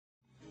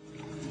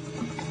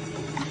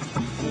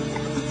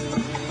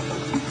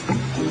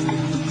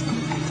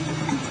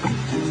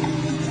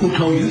Who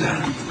told you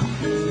that?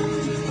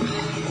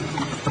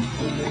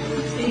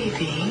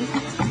 Baby,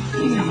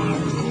 you know our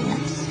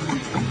rules.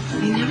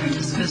 We never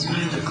discuss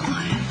my other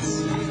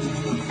clients.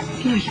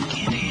 You know you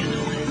can't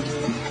handle it.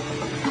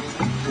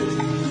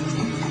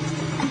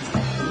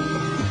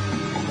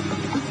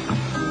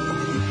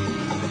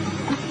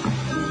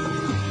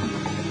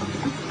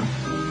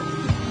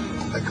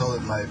 I call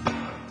it my...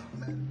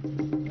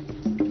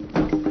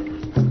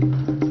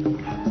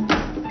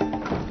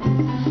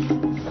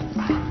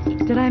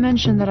 Did I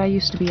mention that I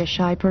used to be a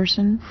shy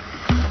person?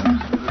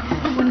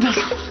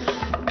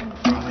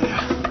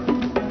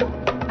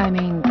 I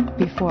mean,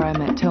 before I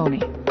met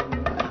Tony.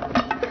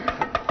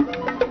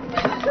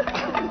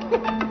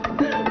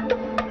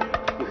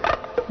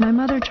 My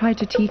mother tried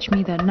to teach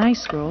me that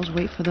nice girls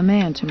wait for the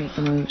man to make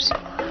the moves.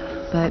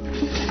 But,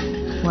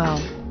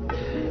 well,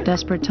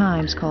 desperate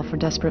times call for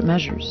desperate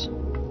measures.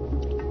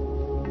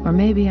 Or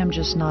maybe I'm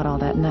just not all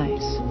that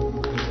nice.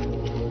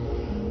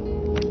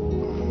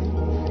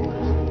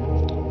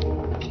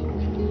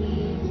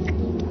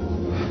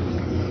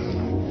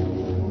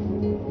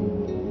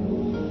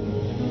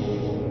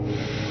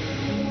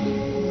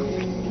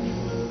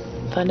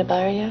 Find a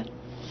buyer yet?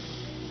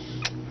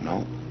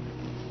 No.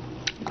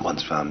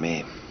 One's found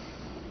me.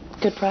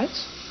 Good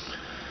price?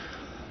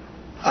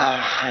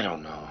 I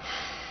don't know.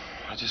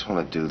 I just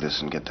want to do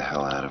this and get the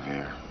hell out of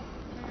here.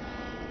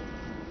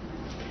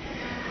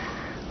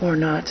 Or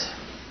not.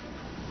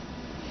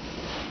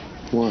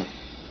 What?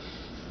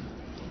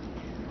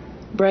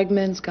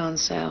 Bregman's gone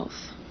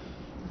south.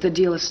 The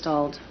deal is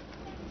stalled.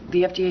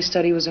 The FDA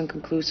study was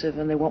inconclusive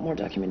and they want more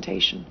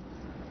documentation.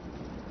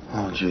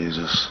 Oh,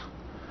 Jesus.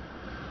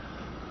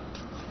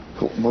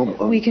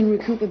 We can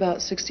recoup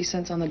about 60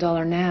 cents on the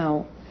dollar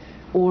now,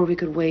 or we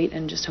could wait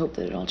and just hope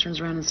that it all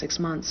turns around in 6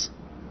 months.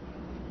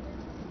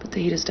 But the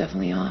heat is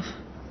definitely off.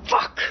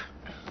 Fuck!